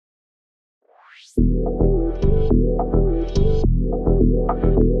Ladies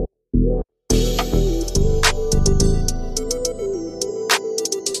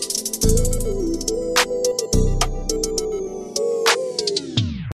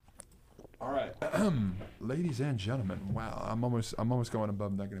and gentlemen, wow, I'm almost going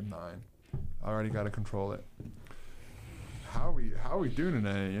above -9. I already got to control it. How are we doing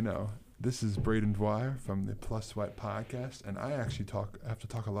today? You know, this is Braden Dwyer from the Plus Sweat podcast, and I actually have to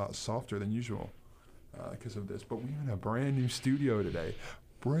talk a lot softer than usual because of this. But we're in a brand new studio today.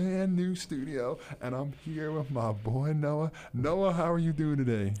 Brand new studio, and I'm here with my boy Noah. Noah, how are you doing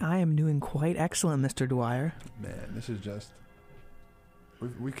today? I am doing quite excellent, Mr. Dwyer. Man, this is just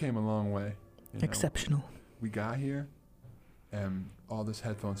we came a long way. You know, exceptional. we got here, and all this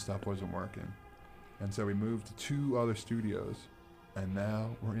headphone stuff wasn't working. And so we moved to 2 other studios, and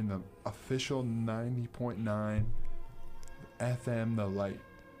now we're in the official 90.9 FM The Light.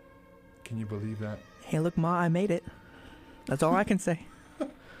 Can you believe that? Hey, look, Ma, I made it. That's all I can say.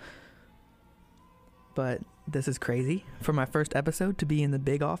 But this is crazy. For my first episode to be in the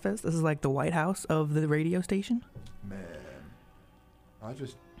big office, this is like the White House of the radio station. Man,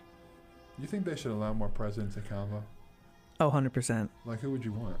 you think they should allow more presidents to convo? Oh, 100%. Like, who would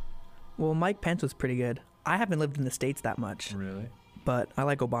you want? Well, Mike Pence was pretty good. I haven't lived in the States that much. Really? But I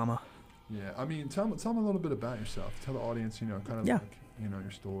like Obama. Yeah, I mean, tell them a little bit about yourself. Tell the audience, kind of like,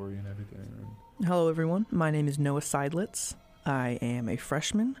 your story and everything. Hello, everyone. My name is Noah Seidlitz. I am a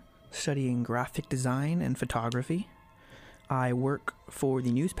freshman studying graphic design and photography. I work for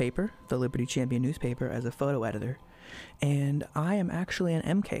the newspaper, the Liberty Champion newspaper, as a photo editor. And I am actually an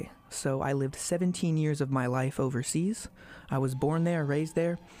MK. So I lived 17 years of my life overseas. I was born there, raised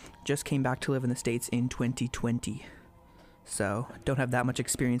there, just came back to live in the States in 2020. So don't have that much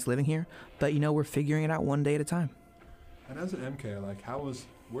experience living here, but we're figuring it out one day at a time. And as an MK, like,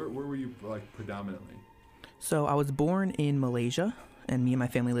 where were you, like, predominantly? So I was born in Malaysia, and me and my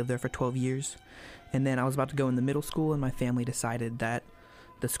family lived there for 12 years. And then I was about to go in the middle school, and my family decided that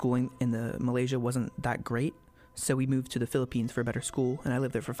the schooling in the Malaysia wasn't that great. So we moved to the Philippines for a better school, and I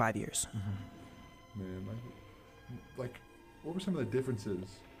lived there for 5 years. Mm-hmm. Man, like, what were some of the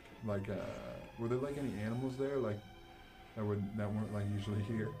differences? Like, were there, like, any animals there, like, that weren't, like, usually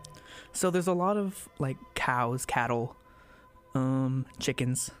here? So there's a lot of, like, cows, cattle,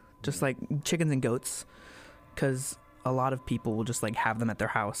 chickens, just, like, chickens and goats, because a lot of people will just, like, have them at their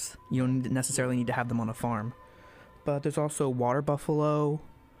house. You don't necessarily need to have them on a farm. But there's also water buffalo.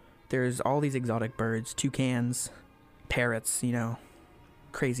 There's all these exotic birds, toucans, parrots,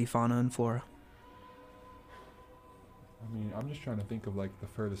 crazy fauna and flora. I mean, I'm just trying to think of, like, the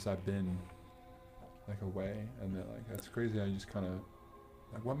furthest I've been, like, away, and then, like, that's crazy. I just kind of,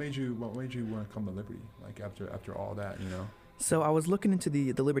 like, what made you want to come to Liberty, like, after all that, So I was looking into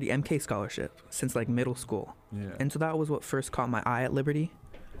the Liberty MK scholarship since, like, middle school. Yeah. And so that was what first caught my eye at Liberty.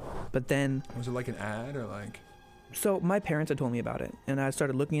 But then... Was it like an ad or like... So my parents had told me about it, and I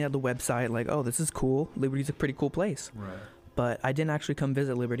started looking at the website like, oh, this is cool. Liberty's a pretty cool place. Right. But I didn't actually come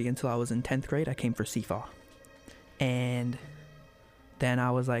visit Liberty until I was in 10th grade. I came for CFA. And then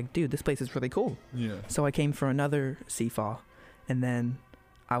I was like, dude, this place is really cool. Yeah. So I came for another CFA, and then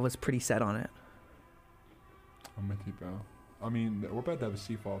I was pretty set on it. I'm with you, bro. I mean, we're about to have a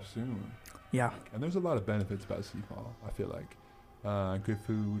CFA soon. Yeah. And there's a lot of benefits about CFA, I feel like. Good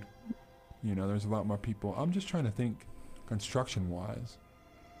food. There's a lot more people. I'm just trying to think construction-wise.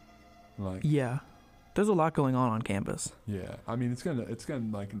 Like, yeah. There's a lot going on campus. Yeah. I mean, it's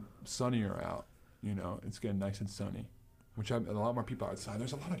getting like sunnier out, It's getting nice and sunny, which a lot more people outside.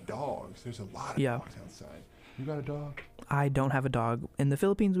 There's a lot of dogs. There's a lot of dogs outside. You got a dog? I don't have a dog. In the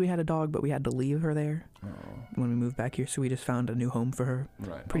Philippines, we had a dog, but we had to leave her there when we moved back here, so we just found a new home for her.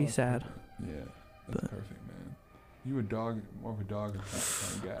 Right. Pretty sad. Perfect. Yeah. That's perfect, man. You more of a dog kind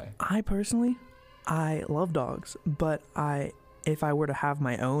of guy. I personally, I love dogs, but if I were to have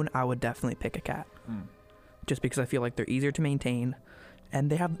my own, I would definitely pick a cat. Just because I feel like they're easier to maintain,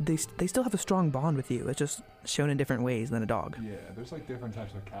 and they still have a strong bond with you. It's just shown in different ways than a dog. Yeah, there's like different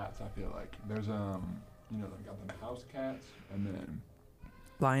types of cats. I feel like there's they got them house cats and then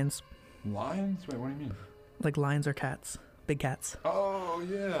lions. Lions? Wait, what do you mean? Like lions are cats. Big cats. Oh,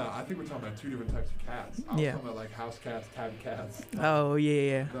 yeah. I think we're talking about 2 different types of cats. I was talking about, like, house cats, tabby cats. Oh,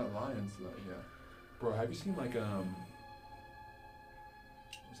 yeah. Not lions, though, yeah. Bro, have you seen, like, those,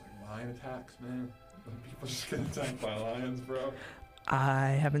 like, lion attacks, man? People just get attacked by lions, bro. I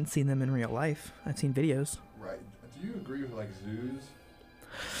haven't seen them in real life. I've seen videos. Right. Do you agree with, like, zoos?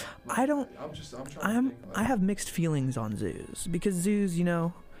 Like, I don't... I'm trying to think, like... I have mixed feelings on zoos. Because zoos,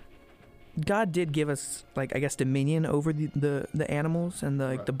 God did give us, like, I guess, dominion over the animals and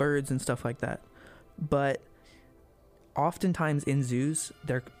the birds and stuff like that. but oftentimes in zoos,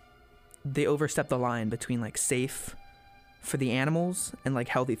 they overstep the line between like safe for the animals and like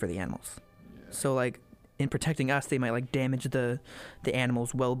healthy for the animals. Yeah. So like in protecting us, they might like damage the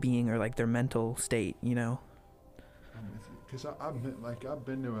animals' well-being or like their mental state, you know. Because I've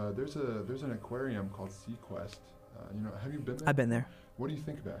been to there's an aquarium called SeaQuest. Have you been there? I've been there. What do you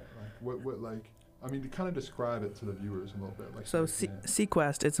think about it? Like what like I mean, to kind of describe it to the viewers a little bit. Like so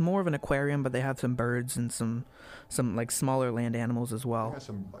SeaQuest, it's more of an aquarium, but they have some birds and some like smaller land animals as well. They got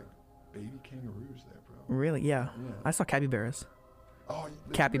some like baby kangaroos there, bro. Really? Yeah. I saw capybaras. Oh,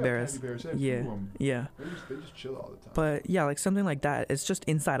 capybaras. Yeah. Yeah. They just chill all the time. But yeah, like something like that. It's just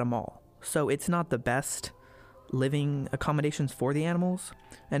inside a mall, so it's not the best living accommodations for the animals.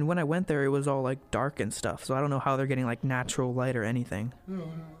 And when I went there, it was all like dark and stuff. So I don't know how they're getting like natural light or anything. No.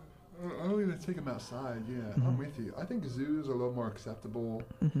 I don't even take them outside. Yeah, Mm-hmm. I'm with you. I think zoos are a little more acceptable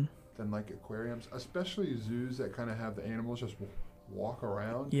than like aquariums, especially zoos that kind of have the animals just walk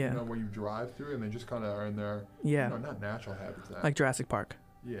around. Yeah. You know, when you drive through and they just kind of are in their, not natural habitat. Like Jurassic Park.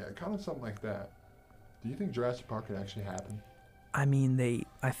 Yeah, kind of something like that. Do you think Jurassic Park could actually happen? I mean,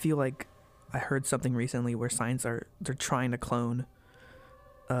 I feel like I heard something recently where they're trying to clone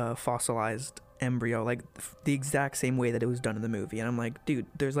a fossilized embryo, like the exact same way that it was done in the movie. And I'm like, dude,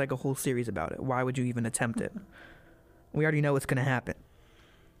 there's like a whole series about it. Why would you even attempt it? We already know what's going to happen.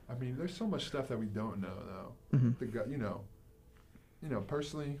 I mean, there's so much stuff that we don't know, though.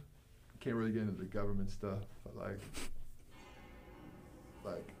 Personally, can't really get into the government stuff, but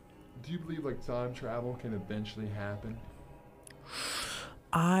like, do you believe like time travel can eventually happen?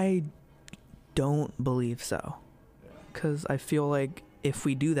 I don't believe so, because I feel like if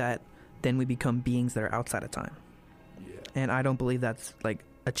we do that, then we become beings that are outside of time. Yeah. And I don't believe that's like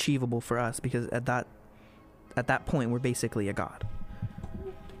achievable for us, because at that point we're basically a god.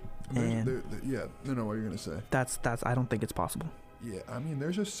 What are you gonna say? That's I don't think it's possible. Yeah, I mean,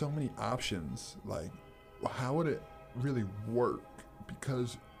 there's just so many options. Like, how would it really work?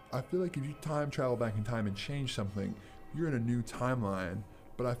 Because I feel like if you time travel back in time and change something, you're in a new timeline.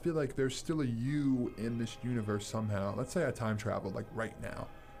 But I feel like there's still a you in this universe somehow. Let's say I time traveled like right now.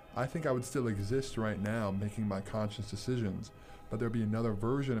 I think I would still exist right now making my conscious decisions, but there'd be another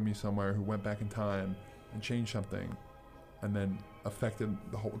version of me somewhere who went back in time and changed something and then affected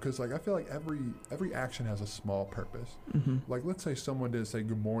the whole, because like I feel like every action has a small purpose. Like let's say someone did say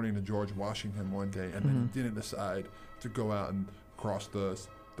good morning to George Washington one day and then he didn't decide to go out and cross the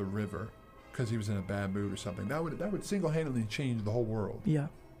river because he was in a bad mood or something. That would single-handedly change the whole world. Yeah.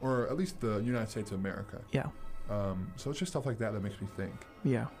 Or at least the United States of America. Yeah. So it's just stuff like that makes me think.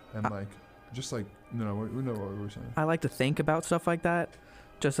 Yeah. And we know what we were saying. I like to think about stuff like that,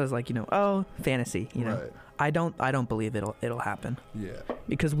 just as like, fantasy. Right. I don't believe it'll happen. Yeah.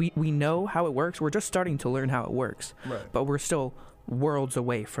 Because we know how it works. We're just starting to learn how it works. Right. But we're still worlds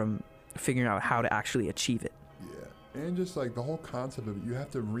away from figuring out how to actually achieve it. Yeah. And just like the whole concept of it, you have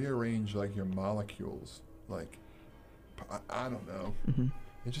to rearrange like your molecules. Like, I don't know.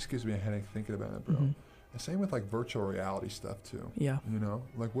 It just gives me a headache thinking about it, bro. And same with like virtual reality stuff too. Yeah.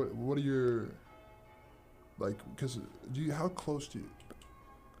 Like what are your, like, because how close do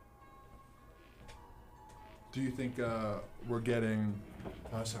you think we're getting?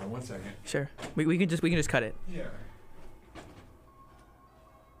 Oh, sorry, 1 second. Sure. We can just cut it. Yeah.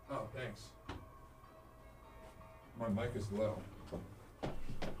 Oh, thanks. My mic is low. Do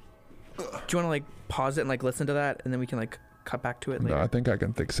you want to like pause it and like listen to that, and then we can like cut back to it later? No, I think I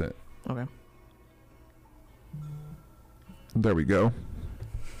can fix it. Okay. There we go.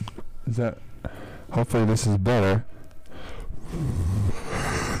 Hopefully this is better.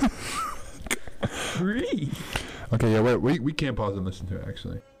 Okay, yeah, we can't pause and listen to it,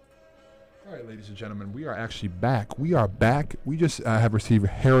 actually. All right, ladies and gentlemen, we are actually back. We are back. We just have received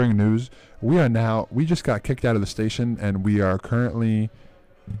harrowing news. We just got kicked out of the station, and we are currently...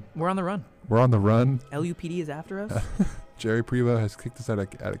 We're on the run. We're on the run. LUPD is after us. Jerry Prevo has kicked us out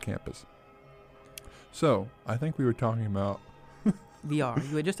of campus. So, I think we were talking about... VR.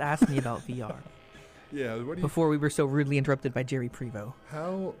 You had just asked me about VR. Yeah, before we were so rudely interrupted by Jerry Prevo.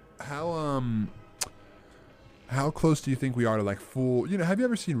 How close do you think we are to like full? Have you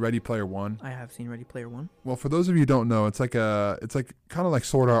ever seen Ready Player One? I have seen Ready Player One. Well, for those of you who don't know, it's like kind of like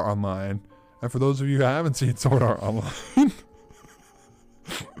Sword Art Online, and for those of you who haven't seen Sword Art Online,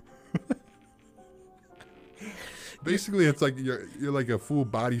 basically it's like you're like a full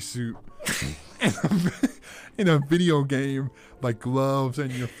bodysuit in a video game, like gloves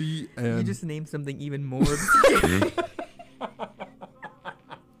and your feet, and you just named something even more.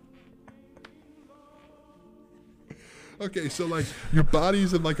 Okay, so like your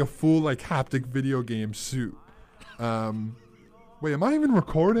body's in like a full like haptic video game suit. Wait, am I even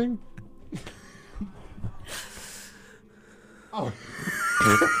recording? Oh.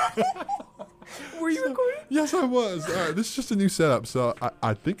 Were you recording? Yes, I was. All right, this is just a new setup, so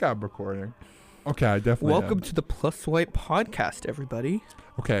I think I'm recording. Okay, I definitely Welcome am. to the Plus Swipe podcast, everybody.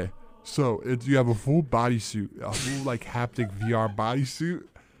 Okay, so you have a full bodysuit, a full like haptic VR bodysuit,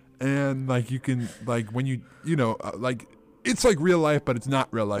 and like you can like when you know like it's like real life, but it's not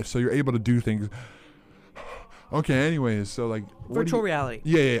real life, so you're able to do things. Okay, anyways, so like Virtual reality.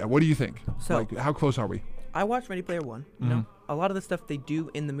 Yeah. What do you think? So- like, how close are we? I watched Ready Player One. You know, a lot of the stuff they do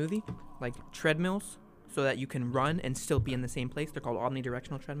in the movie, like treadmills, so that you can run and still be in the same place. They're called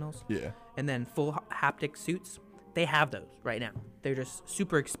omnidirectional treadmills. Yeah. And then full haptic suits, they have those right now. They're just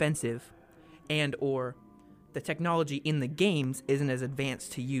super expensive, and or the technology in the games isn't as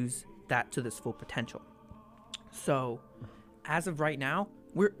advanced to use that to this full potential. So, as of right now,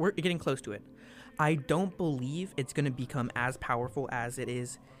 we're getting close to it. I don't believe it's going to become as powerful as it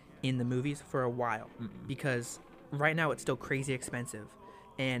is in the movies for a while, because right now it's still crazy expensive.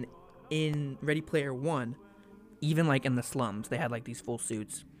 And in Ready Player One, even like in the slums, they had like these full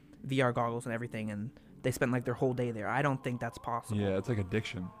suits, VR goggles and everything, and they spent like their whole day there. I don't think that's possible. Yeah, it's like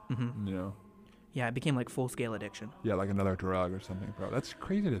addiction. Mm-hmm. You know. Yeah, it became like full-scale addiction. Yeah, like another drug or something, bro. That's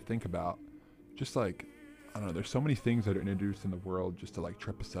crazy to think about. Just like, I don't know. There's so many things that are introduced in the world just to like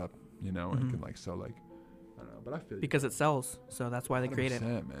trip us up, you know, and can like so like, I don't know. But I feel Because it sells, so that's why they create it.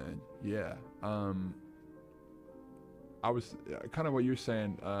 100%, man. Yeah. I was kind of what you're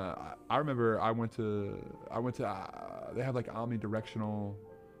saying. I remember I went to they have like omnidirectional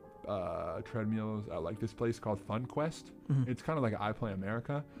treadmills at like this place called Fun Quest. It's kind of like I Play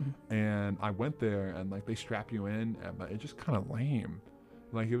America, and I went there and like they strap you in, and like, it's just kind of lame.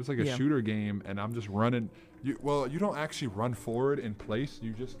 Like it was like a shooter game, and I'm just running. You don't actually run forward in place.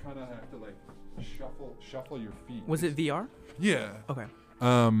 You just kind of have to like shuffle your feet. Was it VR? Yeah. Okay.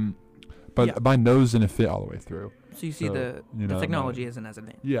 But my nose didn't fit all the way through. So you see the know, technology isn't as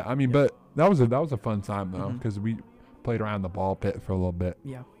advanced. Yeah, I mean, but that was a fun time though, because we played around the ball pit for a little bit.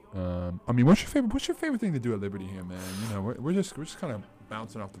 Yeah. I mean, what's your favorite thing to do at Liberty here, man? You know, we're just kind of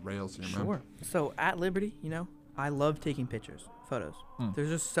bouncing off the rails here, man. Sure. So at Liberty, you know, I love taking photos. There's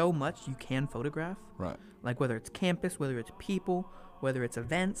just so much you can photograph. Right. Like whether it's campus, whether it's people, whether it's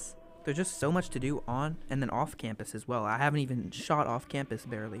events. There's just so much to do on and then off campus as well. I haven't even shot off campus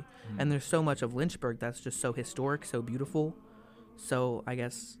barely. And there's so much of Lynchburg that's just so historic, so beautiful, so I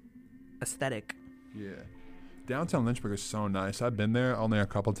guess aesthetic. Yeah. Downtown Lynchburg is so nice. I've been there only a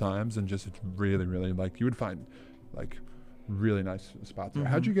couple times, and just it's really, really like you would find like really nice spots there.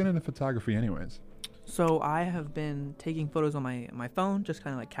 How'd you get into photography anyways? So I have been taking photos on my phone, just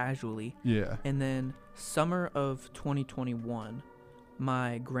kind of like casually. Yeah. And then summer of 2021,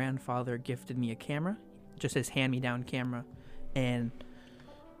 my grandfather gifted me a camera, just his hand-me-down camera, and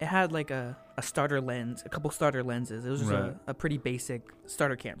it had like a starter lens, a couple starter lenses. It was just a pretty basic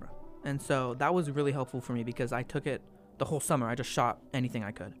starter camera. And so that was really helpful for me because I took it the whole summer. I just shot anything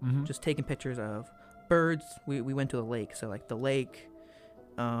I could, just taking pictures of birds. We went to the lake, so like the lake.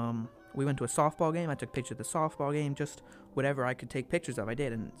 We went to a softball game. I took pictures of the softball game, just whatever I could take pictures of, I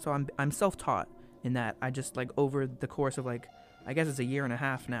did. And so I'm self-taught in that. I just like over the course of like, I guess it's a year and a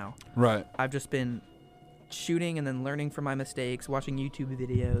half now. Right. I've just been shooting and then learning from my mistakes, watching YouTube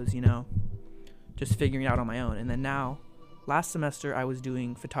videos, you know, just figuring it out on my own. And then now, last semester, I was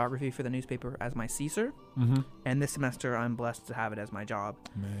doing photography for the newspaper as my CSER. And this semester, I'm blessed to have it as my job.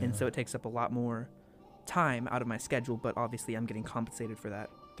 Man. And so it takes up a lot more time out of my schedule, but obviously I'm getting compensated for that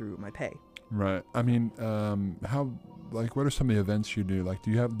through my pay. Right. I mean, what are some of the events you do? Like,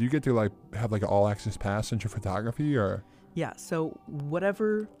 do you get to like have like an all access pass into photography or? Yeah. So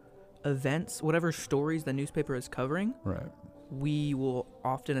whatever events, whatever stories the newspaper is covering, right, we will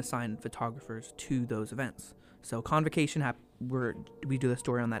often assign photographers to those events. So Convocation, we do the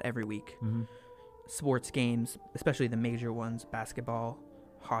story on that every week. Sports games, especially the major ones, basketball,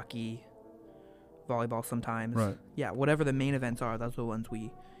 hockey, volleyball sometimes. Right. Yeah, whatever the main events are, those are the ones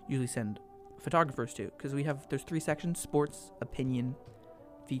we usually send photographers to. Because there's 3 sections: sports, opinion,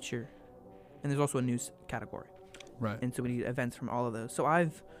 feature, and there's also a news category. Right. And so we need events from all of those. So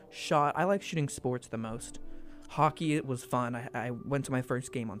I like shooting sports the most. Hockey, it was fun. I went to my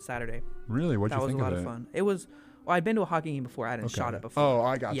first game on Saturday. Really? What'd you think of it? That was a lot of fun. It was, I'd been to a hockey game before. I hadn't shot it before. Oh,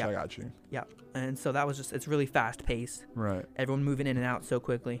 I got you. Yeah. And so that was it's really fast paced. Right. Everyone moving in and out so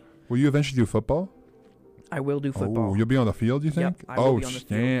quickly. Will you eventually do football? I will do football. Oh, you'll be on the field, you think? Yep, I will be on the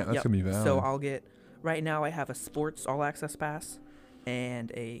field. That's Yep. going to be valid. So right now I have a sports all access pass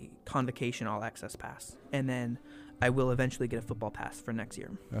and a Convocation all access pass. And then I will eventually get a football pass for next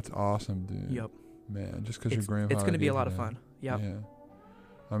year. That's awesome, dude. Yep. Man, just because your grandfather. It's going to be a lot did of that. fun. Yep. Yeah.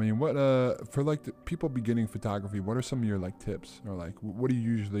 I mean, what for like the people beginning photography, what are some of your like tips, or like what do you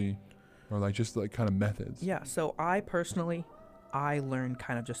usually, or like just like kind of methods? Yeah. So I learned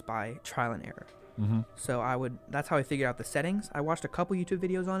kind of just by trial and error. Mm-hmm. So that's how I figured out the settings. I watched a couple YouTube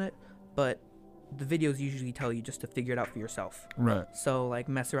videos on it, but the videos usually tell you just to figure it out for yourself. Right. So like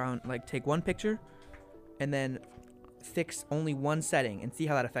mess around, like take one picture and then fix only one setting and see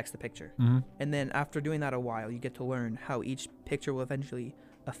how that affects the picture. Mm-hmm. And then after doing that a while, you get to learn how each picture will eventually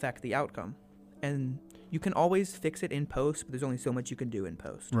affect the outcome. And you can always fix it in post, but there's only so much you can do in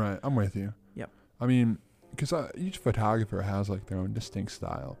post. Right. I'm with you. Yep. I mean, because each photographer has like their own distinct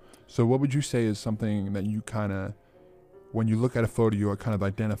style. So what would you say is something that you kind of, when you look at a photo, you kind of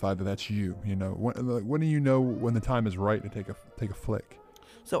identify that that's you? You know, when do you know when the time is right to take a flick?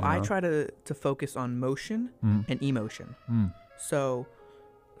 So I try to focus on motion and emotion. So,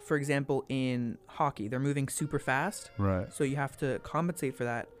 for example, in hockey, they're moving super fast. Right. So you have to compensate for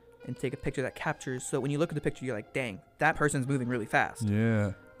that and take a picture that captures. So when you look at the picture, you're like, dang, that person's moving really fast.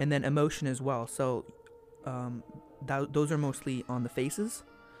 Yeah. And then emotion as well. So those are mostly on the faces.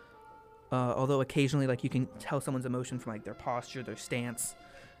 Although occasionally, like, you can tell someone's emotion from like their posture, their stance.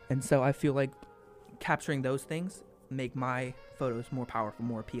 And so I feel like capturing those things make my photos more powerful,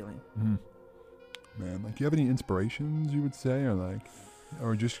 more appealing. Man, like, do you have any inspirations, you would say,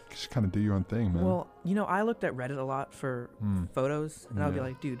 or just kind of do your own thing, man? Well, I looked at Reddit a lot for photos, and I would be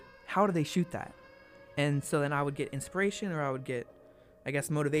like, dude, how do they shoot that? And so then I would get inspiration, or I would get, I guess,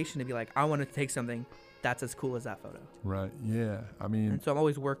 motivation to be like, I want to take something that's as cool as that photo. Right. Yeah. I mean, and so I'm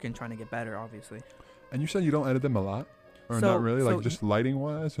always working, trying to get better, obviously. And you said you don't edit them a lot, or not really, like just lighting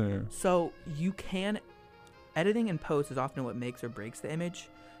wise, or? So you can. Editing in post is often what makes or breaks the image,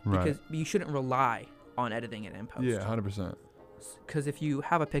 because you shouldn't rely on editing it in post. Yeah, 100%. Because if you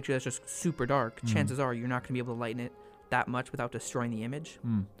have a picture that's just super dark, chances are you're not going to be able to lighten it that much without destroying the image.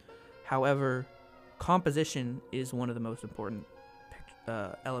 However, composition is one of the most important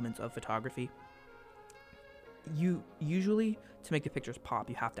elements of photography. You usually, to make the pictures pop,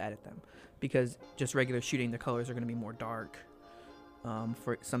 you have to edit them, because just regular shooting, the colors are going to be more dark.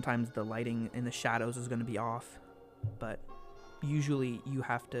 For sometimes the lighting in the shadows is going to be off, but usually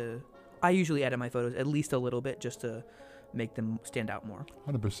I usually edit my photos at least a little bit just to make them stand out more.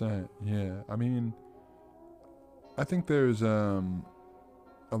 100%. Yeah. I mean, I think there's a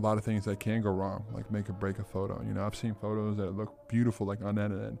lot of things that can go wrong, like make or break a photo. I've seen photos that look beautiful, like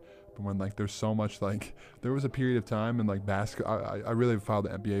unedited, but when like there's so much, like there was a period of time in like basketball, I really followed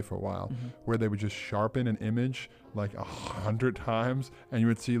the NBA for a while, where they would just sharpen an image like 100 times, and you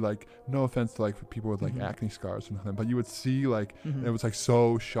would see, like, no offense to like people with like acne scars or nothing, but you would see like it was like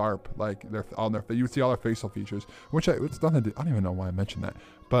so sharp, like you would see all their facial features, which it's nothing to, I don't even know why I mentioned that,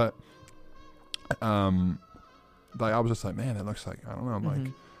 but like I was just like, man, that looks like, I don't know, I'm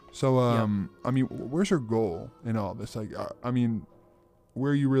like, so I mean, where's your goal in all this? Like, I mean,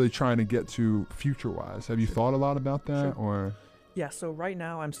 where are you really trying to get to future wise? Have you thought a lot about that? Or? Yeah, so right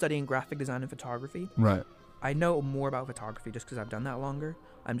now I'm studying graphic design and photography. Right. I know more about photography just because I've done that longer.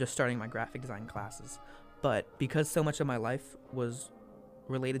 I'm just starting my graphic design classes. But because so much of my life was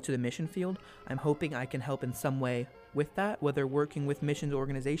related to the mission field, I'm hoping I can help in some way with that, whether working with missions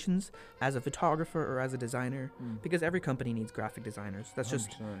organizations as a photographer or as a designer, because every company needs graphic designers. That's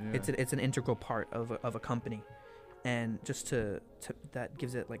just, it's an integral part of a company. And just to that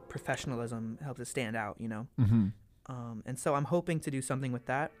gives it like professionalism, helps it stand out, and so I'm hoping to do something with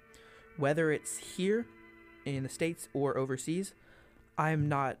that, whether it's here in the States or overseas. I'm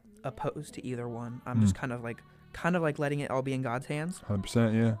not opposed to either one. I'm just kind of like letting it all be in God's hands.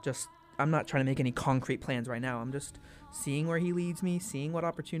 100%, yeah. I'm not trying to make any concrete plans right now. I'm just seeing where he leads me, seeing what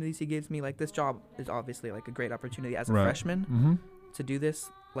opportunities he gives me. Like, this job is obviously like a great opportunity as a freshman to do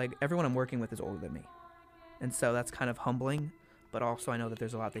this. Like, everyone I'm working with is older than me. And so that's kind of humbling, but also I know that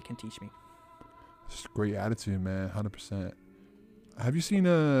there's a lot they can teach me. It's a great attitude, man. 100%. Have you seen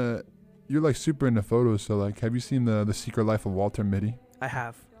you're like super into photos, so like, have you seen the Secret Life of Walter Mitty? I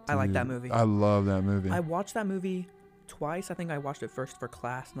have. Dude, I like that movie. I love that movie. I watched that movie twice. I think I watched it first for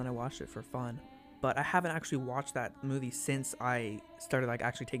class, and then I watched it for fun. But I haven't actually watched that movie since I started like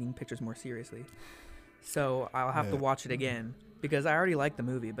actually taking pictures more seriously. So I'll have to watch it again, because I already like the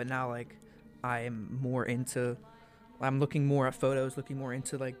movie, but now like I'm looking more at photos, looking more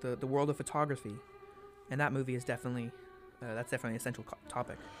into like the world of photography, and that movie is definitely that's definitely an essential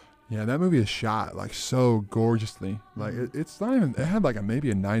topic. Yeah, that movie is shot like so gorgeously. Like it's not even. It had like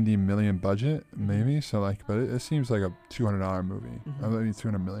maybe a $90 million budget, maybe. So like, but it seems like a $200 movie. I mean,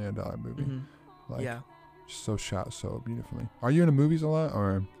 $200 million movie. Like, So shot so beautifully. Are you into movies a lot,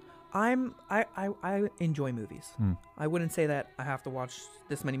 or? I enjoy movies. I wouldn't say that I have to watch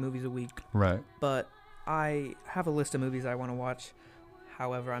this many movies a week. Right. But I have a list of movies I want to watch.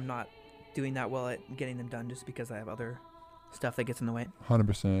 However, I'm not doing that well at getting them done just because I have other stuff that gets in the way.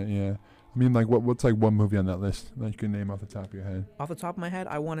 100%, yeah. I mean, like, what's like one movie on that list that you can name off the top of your head? Off the top of my head,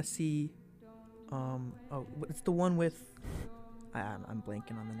 I want to see, it's the one with, I'm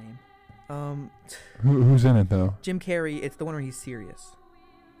blanking on the name. Who's in it though? Jim Carrey. It's the one where he's serious.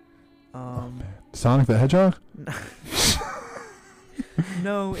 Man. Sonic the Hedgehog?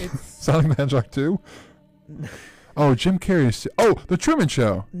 No, it's Sonic the Hedgehog 2? Oh, Jim Carrey. The Truman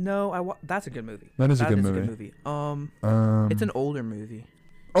Show. No, that's a good movie. That is a good movie. It's an older movie.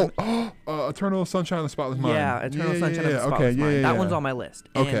 Eternal Sunshine of the Spotless Mind. Yeah, Eternal Sunshine of the Spotless Mind. That one's on my list.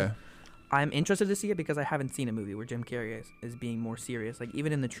 Okay. And I'm interested to see it because I haven't seen a movie where Jim Carrey is being more serious. Like,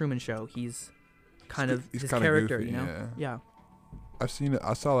 even in the Truman Show, he's kind of his character, goofy, you know? Yeah. I've seen it.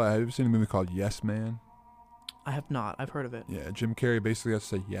 I saw that. Have you seen a movie called Yes Man? I have not. I've heard of it. Yeah, Jim Carrey basically has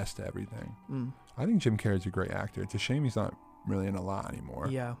to say yes to everything. I think Jim Carrey's a great actor. It's a shame he's not really in a lot anymore.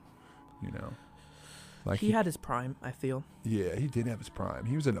 Yeah. You know? Like he had his prime, I feel. Yeah, he did have his prime.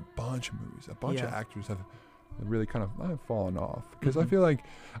 He was in a bunch of movies. A bunch of actors have really kind of not fallen off. Because I feel like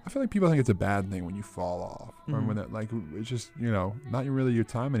people think it's a bad thing when you fall off. Or when that, like, it's just, you know, not really your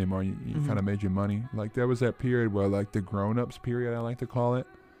time anymore. You kind of made your money. Like, there was that period where, like, the grown-ups period, I like to call it.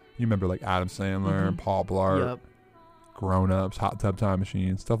 You remember, like, Adam Sandler and Paul Blart, Grown-ups, Hot Tub Time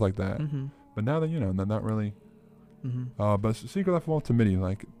Machine, stuff like that. But now that, you know, they're not really. But Secret Life of Walter Mitty,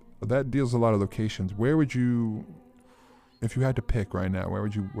 like, that deals a lot of locations. Where would you, if you had to pick right now, where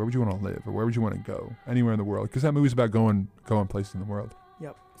would you want to live, or where would you want to go? Anywhere in the world, because that movie's about going places in the world.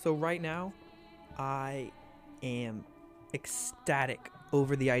 Yep. So right now, I am ecstatic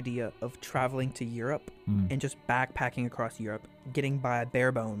over the idea of traveling to Europe and just backpacking across Europe, getting by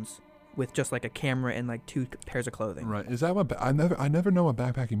bare bones with just like a camera and like 2 pairs of clothing. Right. Is that what I never know what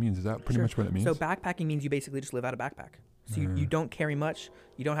backpacking means? Is that pretty much what it means? So backpacking means you basically just live out of backpack. So you don't carry much.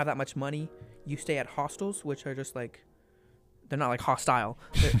 You don't have that much money. You stay at hostels, which are just like, they're not like hostile.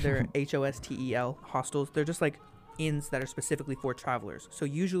 They're HOSTEL hostels. They're just like inns that are specifically for travelers. So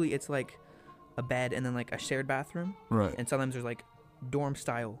usually it's like a bed and then like a shared bathroom. Right. And sometimes there's like dorm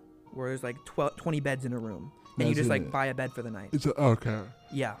style where there's like 20 beds in a room. And you just like buy a bed for the night. Okay.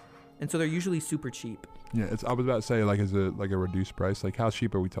 Yeah. And so they're usually super cheap. Yeah, I was about to say, like, is it like a reduced price? Like, how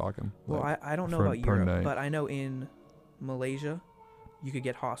cheap are we talking? Well, like, I don't know about Europe, but I know in Malaysia, you could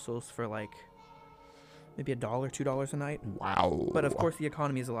get hostels for like maybe $1, $2 a night. Wow. But of course, the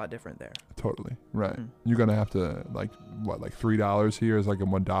economy is a lot different there. Totally. Right. You're going to have to, like, what, like $3 here is like a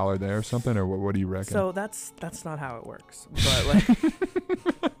 $1 there or something? Or what do you reckon? So that's not how it works. But like,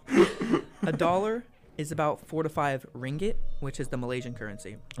 $1 is about 4 to 5 ringgit, which is the Malaysian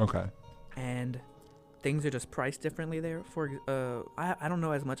currency. Okay. And things are just priced differently there. I don't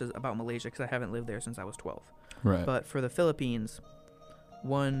know as much about Malaysia because I haven't lived there since I was 12. Right. But for the Philippines,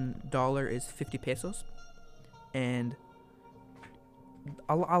 $1 is 50 pesos, and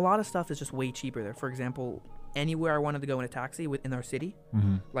a lot of stuff is just way cheaper there. For example, anywhere I wanted to go in a taxi within our city,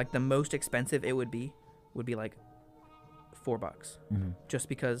 like the most expensive it would be like $4, just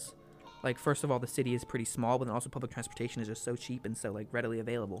because. Like, first of all, the city is pretty small, but then also public transportation is just so cheap and so, like, readily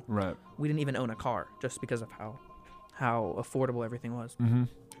available. Right. We didn't even own a car just because of how affordable everything was.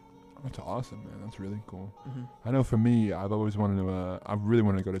 That's awesome, man. That's really cool. I know for me, I've always wanted to, I really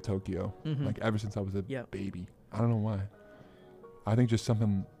wanted to go to Tokyo, like, ever since I was a baby. I don't know why. I think just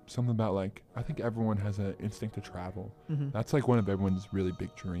something about, like, I think everyone has an instinct to travel. That's, like, one of everyone's really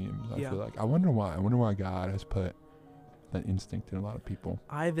big dreams, I feel like. I wonder why God has put that instinct in a lot of people.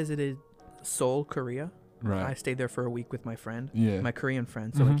 I visited Seoul, Korea. Right. I stayed there for a week with my friend, my Korean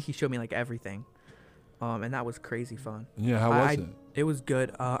friend. So like he showed me like everything, and that was crazy fun. Yeah, how was it? It was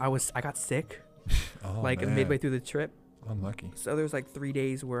good. I got sick, midway through the trip. Unlucky. So there's like 3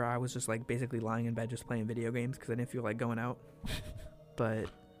 days where I was just like basically lying in bed just playing video games because I didn't feel like going out. But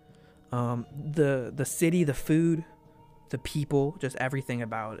the city, the food, the people, just everything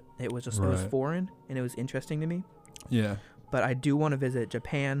about it was just it was foreign and it was interesting to me. Yeah. But I do want to visit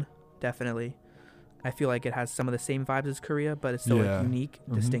Japan. Definitely. I feel like it has some of the same vibes as Korea, but it's still like unique,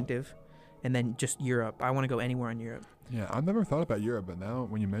 distinctive. And then just Europe. I want to go anywhere in Europe. Yeah, I've never thought about Europe, but now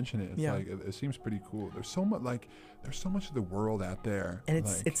when you mention it, it's like it seems pretty cool. There's so much of the world out there, and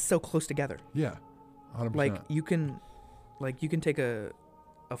it's so close together. Yeah, 100%. Like you can take a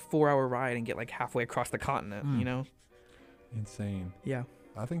 4-hour ride and get like halfway across the continent. You know, insane. Yeah.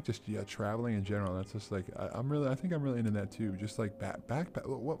 I think just traveling in general. That's just like I think I'm really into that too. Just like backpack.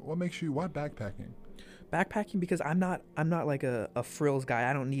 What makes you? Why backpacking? Backpacking because I'm not like a frills guy.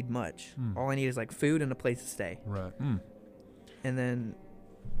 I don't need much. All I need is like food and a place to stay. Right. And then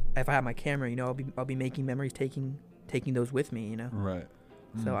if I have my camera, I'll be making memories, taking those with me, Right.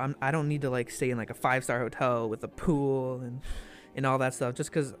 So I don't need to like stay in like a 5-star hotel with a pool and all that stuff, just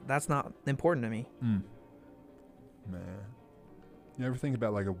because that's not important to me. Man, you ever think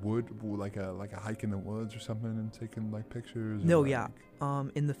about like a hike in the woods or something and taking like pictures? No, yeah.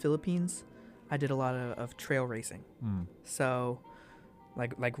 In the Philippines, I did a lot of trail racing. So,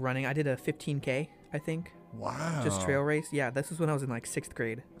 like running, I did a 15K, I think. Wow. Just trail race. Yeah, this was when I was in like 6th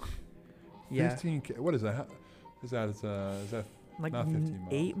grade. Yeah. 15K. What is that? Is that like not 15 miles?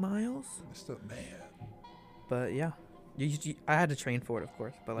 8 miles? Still, man. But yeah, I had to train for it, of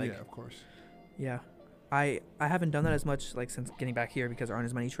course. But like, yeah, of course. Yeah, I haven't done that as much like since getting back here because there aren't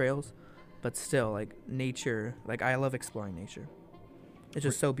as many trails. But still, like nature, like I love exploring nature. It's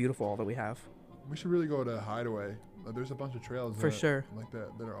just so beautiful all that we have. We should really go to Hideaway. There's a bunch of trails sure like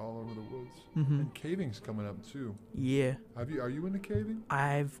that are all over the woods. And caving's coming up too. Yeah. Are you into caving?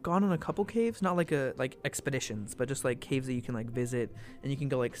 I've gone on a couple caves, not like expeditions, but just like caves that you can like visit and you can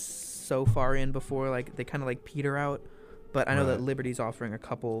go like so far in before like they kind of like peter out. But I know that Liberty's offering a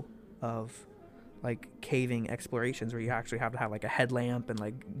couple of like caving explorations where you actually have to have like a headlamp and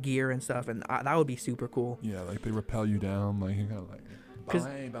like gear and stuff, and that would be super cool. Yeah, like they rappel you down, like you kind of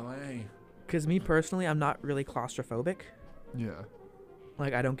like ballet. Because me personally, I'm not really claustrophobic. Yeah.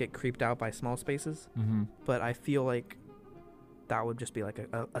 Like, I don't get creeped out by small spaces. But I feel like that would just be like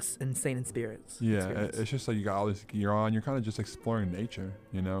a insane experience. Yeah, it's just like you got all this gear on. You're kind of just exploring nature,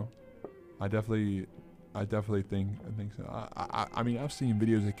 I definitely think so. I mean, I've seen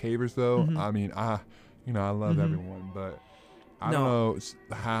videos of cavers, though. I mean, I love everyone, but I don't know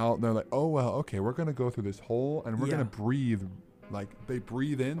how they're like, oh, well, okay, we're going to go through this hole and we're going to breathe. Like they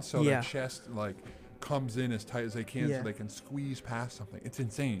breathe in so their chest like comes in as tight as they can so they can squeeze past something. It's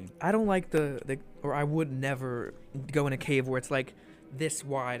insane. I don't like or I would never go in a cave where it's like this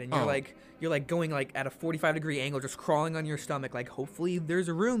wide and you're like going like at a 45-degree angle, just crawling on your stomach. Like hopefully there's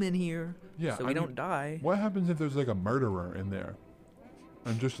a room in here so we don't die. What happens if there's like a murderer in there?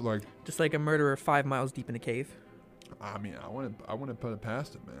 And just like a murderer 5 miles deep in a cave. I mean, I wouldn't put it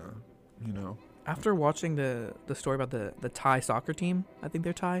past it, man. After watching the story about the Thai soccer team, I think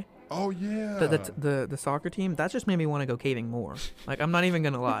they're Thai. Oh yeah. The soccer team, that just made me want to go caving more. Like I'm not even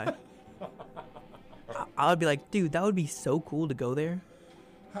gonna lie. I would be like, dude, that would be so cool to go there.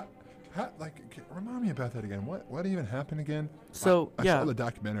 Remind me about that again. What even happened again? So I saw the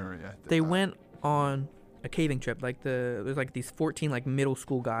documentary. They went on a caving trip. Like there's like these 14 like middle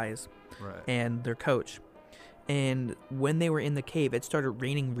school guys, and their coach. And when they were in the cave, it started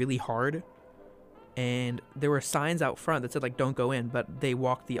raining really hard. And there were signs out front that said like don't go in, but they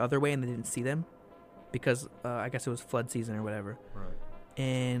walked the other way and they didn't see them because I guess it was flood season or whatever.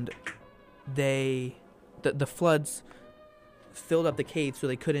 And the floods filled up the cave, so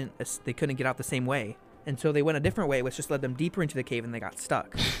they couldn't get out the same way, and so they went a different way, which just led them deeper into the cave, and they got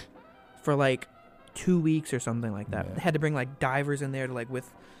stuck for like 2 weeks or something like that. They had to bring like divers in there to like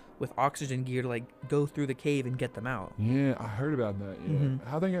with oxygen gear to like go through the cave and get them out. Yeah, I heard about that. Yeah.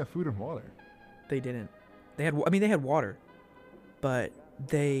 How'd they get food and water? They didn't. They had water, but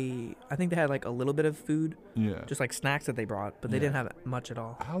I think they had like a little bit of food. Yeah. Just like snacks that they brought, but they didn't have much at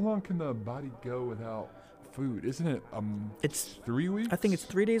all. How long can the body go without food? Isn't it it's 3 weeks? I think it's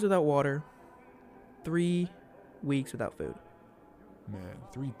 3 days without water, 3 weeks without food. Man,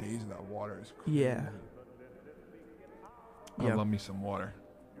 3 days without water is crazy. Yeah. I love me some water.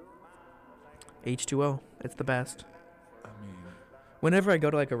 H2O. It's the best. I mean, whenever I go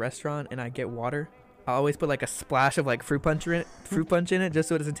to like a restaurant and I get water, I always put like a splash of like fruit punch in it just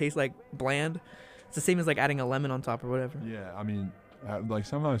so it doesn't taste like bland. It's the same as like adding a lemon on top or whatever. Yeah, I mean, like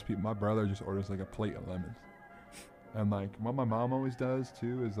sometimes my brother just orders like a plate of lemons. And like what my mom always does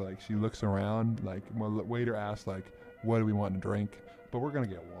too is like she looks around, like when the waiter asks like, what do we want to drink? But we're going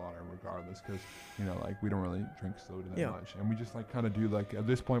to get water regardless because, like we don't really drink soda that much. And we just like kind of do like, at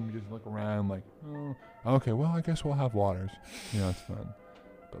this point we just look around like, oh, okay, well I guess we'll have waters. It's fun.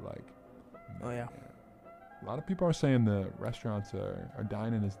 But like, a lot of people are saying the restaurants are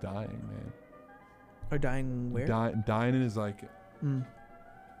dining is dying, man. Are dying where? Dining is like,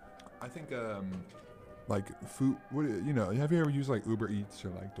 I think like food. Have you ever used like Uber Eats or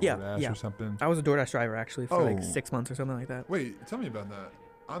like DoorDash or something? I was a DoorDash driver actually for like 6 months or something like that. Wait, tell me about that.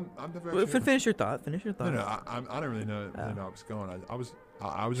 I'm finish your thought. Finish your thought. No, I don't really know how it's going. I was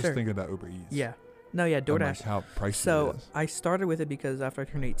just thinking about Uber Eats. Yeah. No, yeah, DoorDash. Like how pricey so it is. I started with it because after I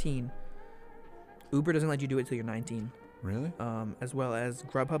turned 18, Uber doesn't let you do it till you're 19. Really? As well as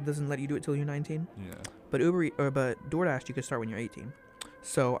Grubhub doesn't let you do it till you're 19. Yeah. But but DoorDash you can start when you're 18.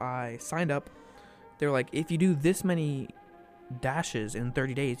 So I signed up. They were like, if you do this many dashes in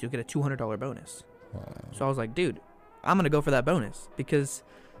 30 days, you'll get a $200 bonus. Wow. So I was like, dude, I'm gonna go for that bonus because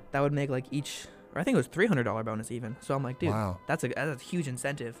that would make like each, or I think it was $300 bonus even. So I'm like, dude, Wow. that's a huge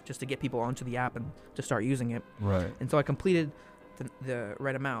incentive just to get people onto the app and to start using it. Right. And so I completed the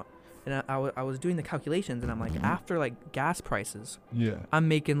right amount. And I was doing the calculations, and I'm like, after like gas prices, Yeah. I'm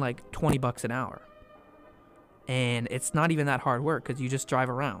making like $20 an hour, and it's not even that hard work because you just drive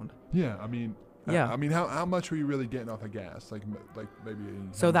around. Yeah. I mean. Yeah. I mean, how much were you really getting off of gas? Like maybe.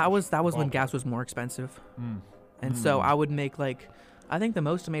 So that was when ballpark. gas was more expensive, Mm. and so I would make like, I think the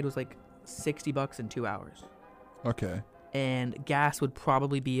most I made was like $60 in 2 hours, Okay. and gas would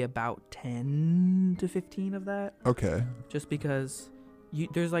probably be about 10 to 15 of that, Okay. just because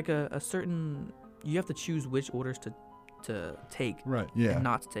there's like a certain, you have to choose which orders to take Right. Yeah. and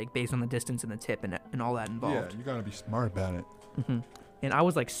not to take based on the distance and the tip and all that Yeah. involved. You gotta be smart about it. Hmm. And I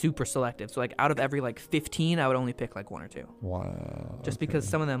was like super selective. So like out of every like 15, I would only pick like 1 or 2. Wow. Just okay. because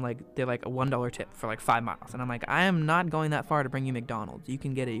some of them like they're like a $1 tip for like 5 miles, and I'm like, I am not going that far to bring you McDonald's. You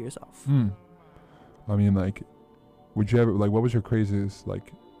can get it yourself. I mean, like, would you ever like? What was your craziest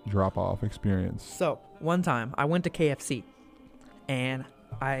like drop off experience? So one time I went to KFC, and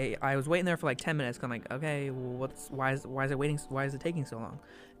I was waiting there for like 10 minutes. 'Cause I'm like, okay, well, why is it taking so long?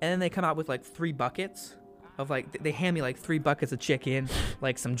 And then they come out with like 3 buckets of like, they hand me like 3 buckets of chicken,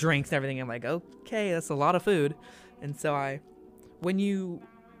 like some drinks and everything. I'm like, okay, that's a lot of food. And so when you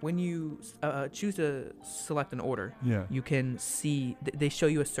choose to select an order, Yeah. you can see they show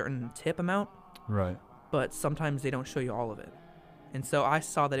you a certain tip amount, Right. but sometimes they don't show you all of it. And so I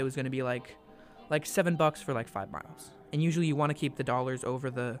saw that it was going to be like $7 for like 5 miles. And usually you want to keep the dollars over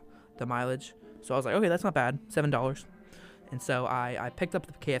the mileage. So I was like, okay, that's not bad, $7. And so I picked up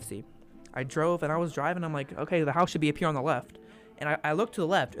the KFC. I drove, and I was driving. I'm like, okay, the house should be up here on the left. And I looked to the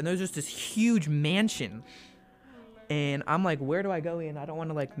left, and there's just this huge mansion. And I'm like, where do I go in? I don't want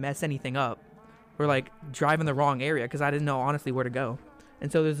to like mess anything up. We're like driving the wrong area because I didn't know honestly where to go.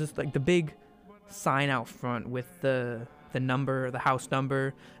 And so there's this like the big sign out front with the number, the house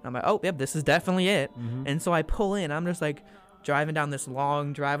number. And I'm like, oh, yep, this is definitely it. Mm-hmm. And so I pull in. I'm just like driving down this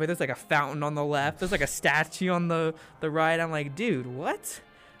long driveway. There's like a fountain on the left. There's like a statue on the right. I'm like, dude, what?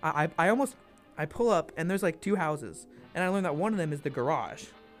 I pull up, and there's like 2 houses. And I learned that one of them is the garage,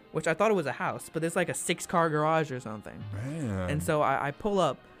 which I thought it was a house, but it's like a 6-car garage or something. Man. And so I pull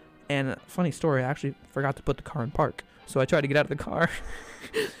up, and funny story, I actually forgot to put the car in park. So I tried to get out of the car,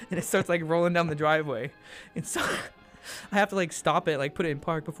 and it starts like rolling down the driveway. And so I have to like stop it, like put it in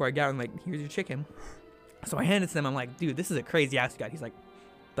park before I get out, and like, here's your chicken. So I hand it to them. I'm like, dude, this is a crazy ass guy. He's like,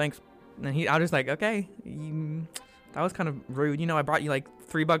 thanks. And I was just like, okay, that was kind of rude. You know, I brought you like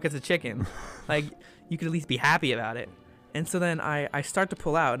 3 buckets of chicken. Like, you could at least be happy about it. And so then I start to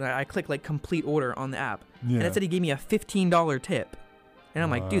pull out, and I click like complete order on the app. Yeah. And it said he gave me a $15 tip. And I'm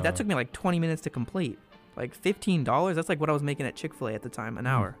like, dude, that Wow. took me like 20 minutes to complete. Like $15? That's like what I was making at Chick-fil-A at the time, an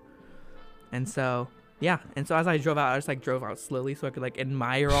hour. And so, yeah. And so as I drove out, I just like drove out slowly so I could like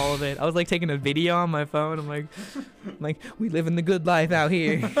admire all of it. I was like taking a video on my phone. I'm like, we living the good life out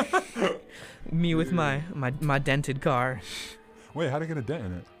here. Me with my dented car. Wait, how'd I get a dent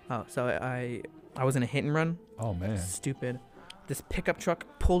in it? Oh, so I was in a hit and run. Oh man. Stupid. This pickup truck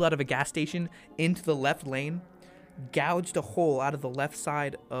pulled out of a gas station into the left lane, gouged a hole out of the left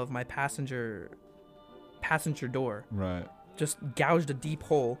side of my passenger door. Right. Just gouged a deep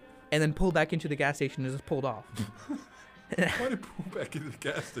hole, and then pulled back into the gas station and just pulled off. Why did it pull back into the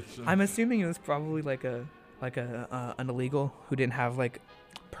gas station? I'm assuming it was probably like an illegal who didn't have like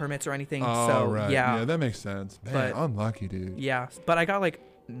permits or anything. Oh, so right. yeah. Yeah, that makes sense. Man, But- unlucky, dude. Yeah, but I got like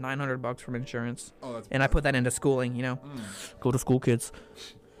 $900 from insurance, Oh, that's and I put that into schooling. You know, go to school, kids.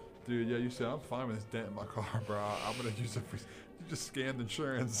 Dude, yeah, you said I'm fine with this dent in my car, bro. I'm gonna use it for. You just scanned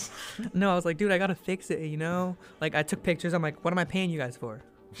insurance. No, I was like, dude, I gotta fix it. You know, like I took pictures. I'm like, what am I paying you guys for?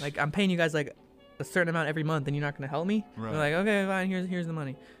 Like, I'm paying you guys like a certain amount every month, and you're not gonna help me. Right. They're like, okay, fine. Here's the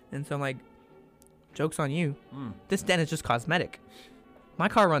money. And so I'm like, joke's on you. This dent is just cosmetic. My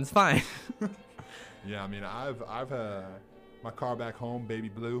car runs fine. Yeah, I mean, I've my car back home, baby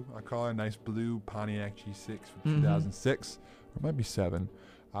blue. I call her a nice blue Pontiac G6 from 2006. Or it might be 7.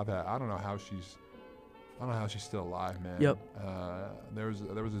 I don't know how she's still alive, man. Yep. There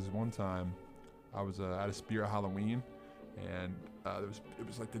was this one time I was at a Spirit Halloween, and it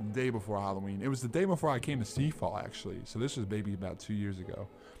was like the day before Halloween. It was the day before I came to Seafall, actually. So this was maybe about 2 years ago.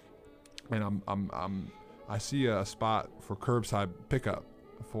 And I see a spot for curbside pickup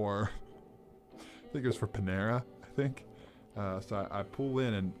for I think it was for Panera, I think. So I pull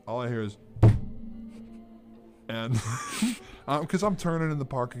in, and all I hear is, and because I'm turning in the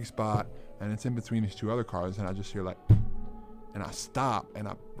parking spot, and it's in between these two other cars, and I just hear like, and I stop and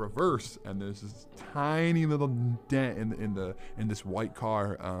I reverse, and there's this tiny little dent in this white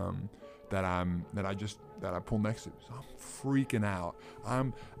car that I pull next to. So I'm freaking out.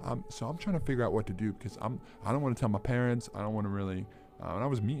 I'm trying to figure out what to do, because I don't want to tell my parents. I don't want to really. And I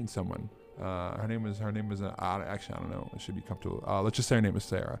was meeting someone. Her name was actually, I don't know. It should be comfortable. Let's just say her name was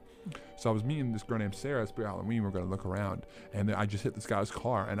Sarah. So I was meeting this girl named Sarah at Spirit Halloween. We're gonna look around, and then I just hit this guy's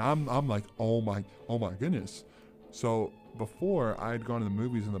car, and I'm like, oh my goodness. So before, I had gone to the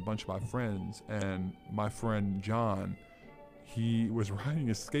movies with a bunch of my friends, and my friend John, he was riding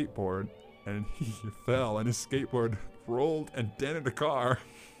his skateboard, and he fell, and his skateboard rolled and dented the car.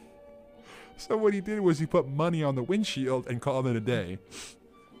 So what he did was he put money on the windshield and called it a day.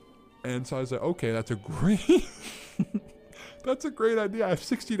 And so I was like, okay, that's a great idea. I have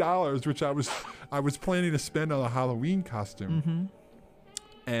 $60, which I was planning to spend on a Halloween costume. Mm-hmm.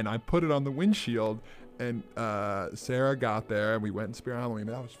 And I put it on the windshield, and Sarah got there, and we went and Spirit Halloween,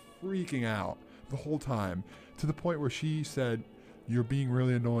 and I was freaking out the whole time, to the point where she said, "You're being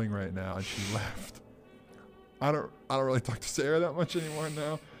really annoying right now," and she left. I don't really talk to Sarah that much anymore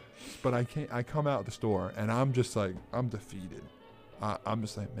now, but I come out the store, and I'm just like, I'm defeated. I'm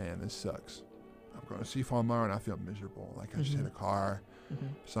just like, man, this sucks. I'm going to see Farm tomorrow, and I feel miserable. Like, I just hit a car. Mm-hmm.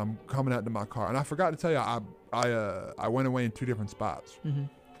 So I'm coming out to my car, and I forgot to tell you, I went away in 2 different spots. Mm-hmm.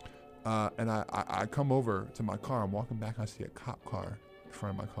 And I come over to my car. I'm walking back. I see a cop car in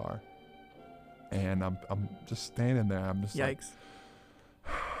front of my car, and I'm just standing there. I'm just like,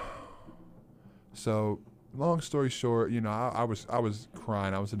 so long story short, I was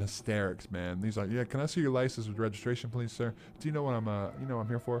crying. I was in hysterics, man. He's like, "Yeah, can I see your license with registration, please, sir? Do you know what I'm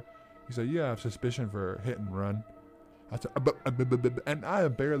here for?" He's like, "Yeah, I have suspicion for hit and run." I said, and I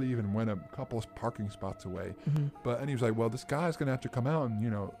barely even went a couple of parking spots away. Mm-hmm. And he was like, "Well, this guy's gonna have to come out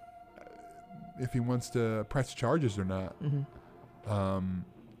and if he wants to press charges or not." Mm-hmm.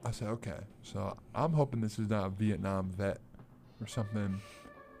 I said, "Okay." So I'm hoping this is not a Vietnam vet or something,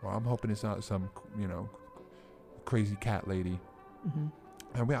 or I'm hoping it's not some crazy cat lady. Mm-hmm.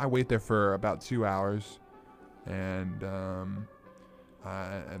 And I wait there for about 2 hours, and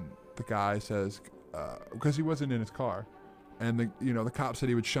the guy says, because he wasn't in his car, and the cop said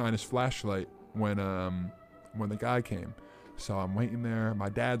he would shine his flashlight when the guy came. So I'm waiting there. My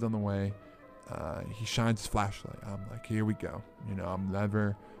dad's on the way. He shines his flashlight. I'm like, here we go. I'm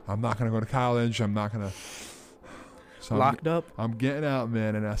not gonna go to college. I'm not gonna. So Locked up. I'm getting out,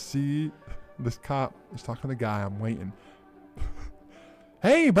 man, and I see this cop is talking to the guy. I'm waiting.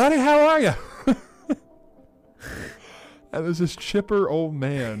 "Hey, buddy, how are you?" And there's this chipper old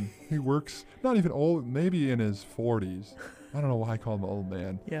man. He works, not even old, maybe in his 40s. I don't know why I call him old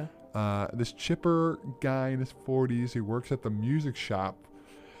man. Yeah. This chipper guy in his 40s who works at the music shop.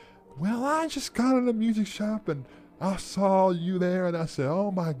 "Well, I just got in the music shop, and I saw you there, and I said,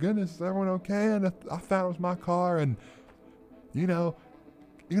 oh my goodness, is everyone okay? And I found it was my car, and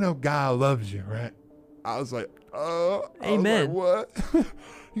guy loves you, right?" I was like, "Oh." Amen. I was like, "What?"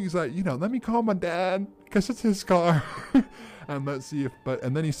 He's like, let me call my dad, because it's his car. And let's see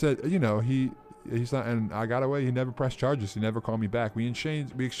and then he said, he's not, and I got away. He never pressed charges. He never called me back. We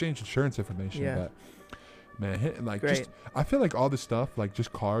exchanged insurance information. Yeah. But man, Great. I feel like all this stuff, like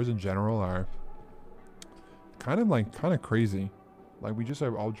just cars in general, are kind of crazy. Like, we just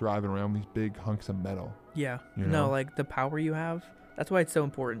are all driving around with these big hunks of metal. Yeah. You know? No, like the power you have. That's why it's so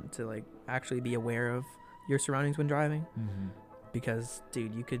important to like actually be aware of your surroundings when driving. Mm-hmm. Because,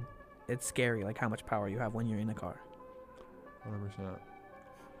 dude, it's scary like how much power you have when you're in a car. 100%.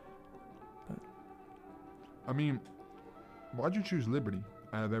 I mean, why'd you choose Liberty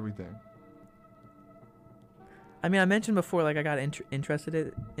out of everything? I mean, I mentioned before, like, I got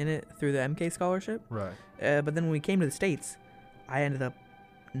interested in it through the MK scholarship. Right. But then when we came to the States, I ended up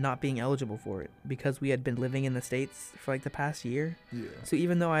not being eligible for it because we had been living in the States for, like, the past year. Yeah. So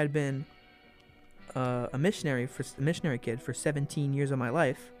even though I had been a missionary kid for 17 years of my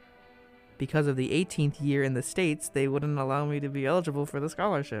life, because of the 18th year in the States, they wouldn't allow me to be eligible for the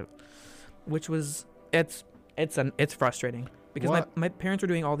scholarship, which was, it's frustrating because my parents were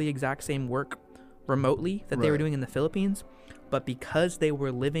doing all the exact same work remotely that they were doing in the Philippines, but because they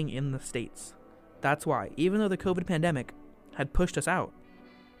were living in the States, that's why, even though the COVID pandemic had pushed us out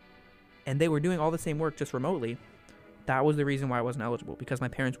and they were doing all the same work just remotely, that was the reason why I wasn't eligible, because my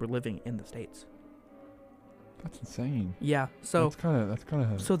parents were living in the States. That's insane. Yeah, so that's kind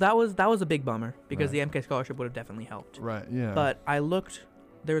of so that was a big bummer because the MK scholarship would have definitely helped. Right. Yeah. But I looked.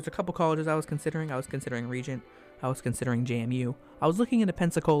 There was a couple colleges I was considering. I was considering Regent. I was considering JMU. I was looking into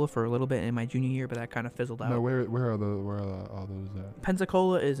Pensacola for a little bit in my junior year, but that kind of fizzled out. No, where are all those at?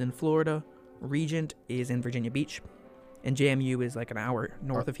 Pensacola is in Florida. Regent is in Virginia Beach. And JMU is like an hour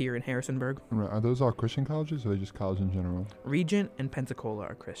north of here in Harrisonburg. Right. Are those all Christian colleges, or are they just college in general? Regent and Pensacola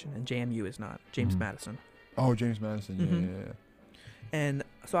are Christian, and JMU is not. James Madison. Oh, James Madison. Yeah. And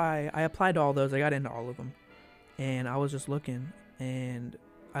so I applied to all those. I got into all of them. And I was just looking, and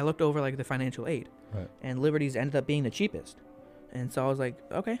I looked over like the financial aid. Right. And Liberty's ended up being the cheapest. And so I was like,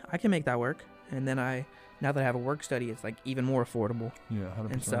 okay, I can make that work. And then now that I have a work study, it's like even more affordable. Yeah,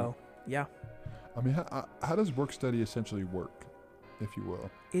 100%. And so, yeah. I mean, how does work study essentially work, if you will?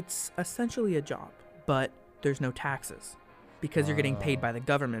 It's essentially a job, but there's no taxes because you're getting paid by the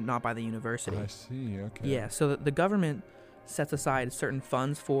government, not by the university. I see, okay. Yeah, so the government sets aside certain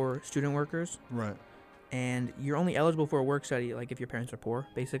funds for student workers. Right. And you're only eligible for a work study like if your parents are poor,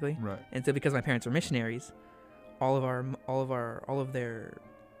 basically. Right. And so because my parents are missionaries, all of their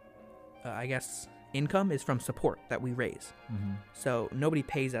I guess income is from support that we raise. Mm-hmm. So nobody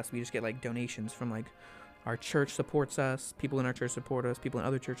pays us. We just get like donations from like our church supports us, people in our church support us, people in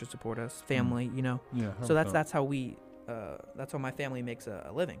other churches support us, family, you know. Yeah. So that's how my family makes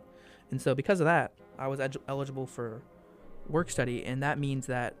a living. And so because of that, I was eligible for work study, and that means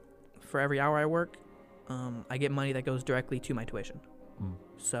that for every hour I work, I get money that goes directly to my tuition.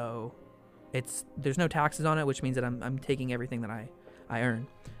 So there's no taxes on it, which means that I'm taking everything that I earn,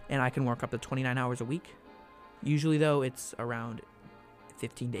 and I can work up to 29 hours a week. Usually, though, it's around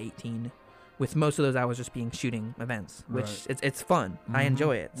 15 to 18, with most of those hours just being shooting events, which it's fun. I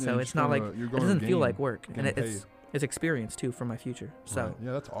enjoy it. So it's not like it doesn't feel like work, and it's experience too for my future. So right.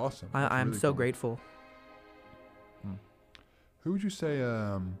 Yeah, that's awesome. I'm really so cool. grateful. Who would you say?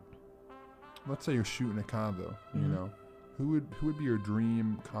 Let's say you're shooting a convo. You know, who would be your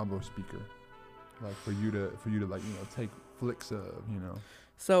dream convo speaker? Like for you to like, you know, take flicks of, you know.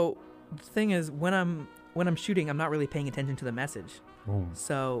 So the thing is, when I'm shooting, I'm not really paying attention to the message.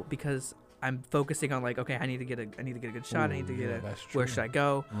 So because I'm focusing on like, okay, I need to get a good shot. I need to get where should I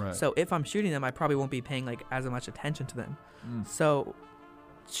go? Right. So if I'm shooting them, I probably won't be paying like as much attention to them. So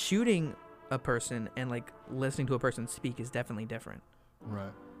shooting a person and like listening to a person speak is definitely different.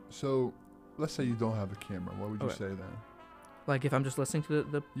 Right. So let's say you don't have a camera. What would you say then? Like if I'm just listening to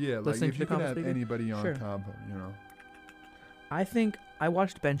the like if you could have anybody on convo, you know. I think I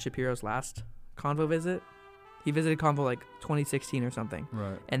watched Ben Shapiro's last convo visit. He visited convo like 2016 or something.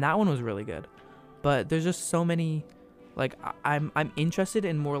 Right. And that one was really good. But there's just so many, like I'm interested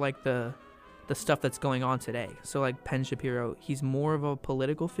in more like the stuff that's going on today. So like Ben Shapiro, he's more of a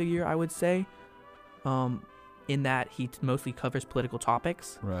political figure, I would say, in that he mostly covers political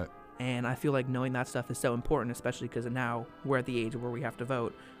topics. Right. And I feel like knowing that stuff is so important, especially because now we're at the age where we have to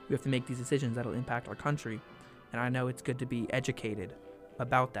vote. We have to make these decisions that'll impact our country. And I know it's good to be educated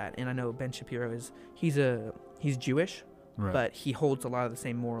about that. And I know Ben Shapiro he's Jewish, right, but he holds a lot of the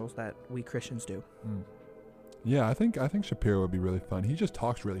same morals that we Christians do. Yeah, I think Shapiro would be really fun. He just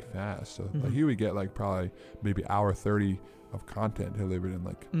talks really fast. So like he would get like probably maybe hour 30 of content delivered in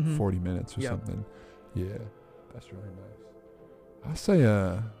like 40 minutes or something. Yeah, that's really nice. I say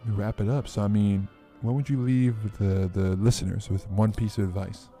we wrap it up. So I mean, what would you leave the listeners with? One piece of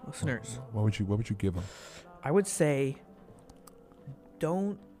advice. Listeners, what would you give them? I would say,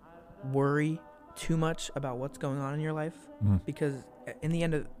 don't worry too much about what's going on in your life, because in the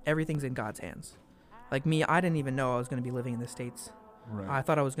end, everything's in God's hands. Like me, I didn't even know I was going to be living in the States. Right. I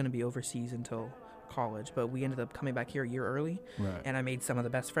thought I was going to be overseas until college, but we ended up coming back here a year early, right, and I made some of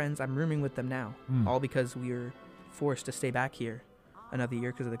the best friends. I'm rooming with them now, all because we were forced to stay back here another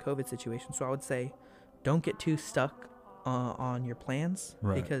year because of the COVID situation. So I would say, don't get too stuck on your plans,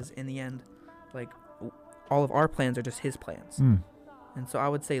 right, because in the end, like, all of our plans are just his plans. And so I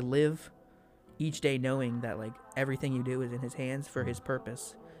would say live each day knowing that like everything you do is in his hands for his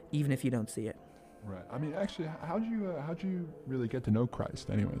purpose, even if you don't see it. Right. I mean, actually, how'd you really get to know Christ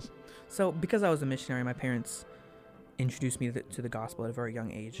anyways? So because I was a missionary, my parents introduced me to the gospel at a very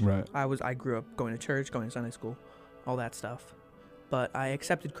young age. Right. I grew up going to church, going to Sunday school, all that stuff. But I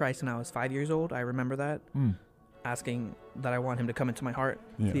accepted Christ when I was 5 years old. I remember that, asking that I want him to come into my heart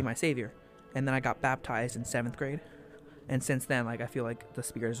to be my savior. And then I got baptized in 7th grade. And since then, like, I feel like the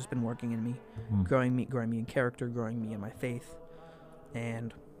Spirit has just been working in me, growing me in character, growing me in my faith.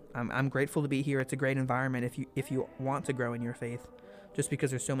 And I'm grateful to be here. It's a great environment if you want to grow in your faith, just because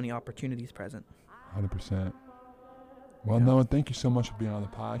there's so many opportunities present. 100%. Well, Noah, thank you so much for being on the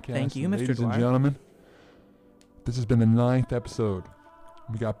podcast. Thank you, Mr. Ladies Dwyer. and gentlemen, this has been the 9th episode.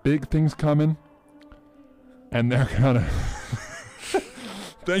 We got big things coming, and they're gonna...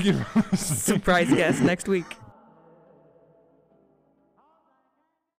 Thank you. Surprise guest next week.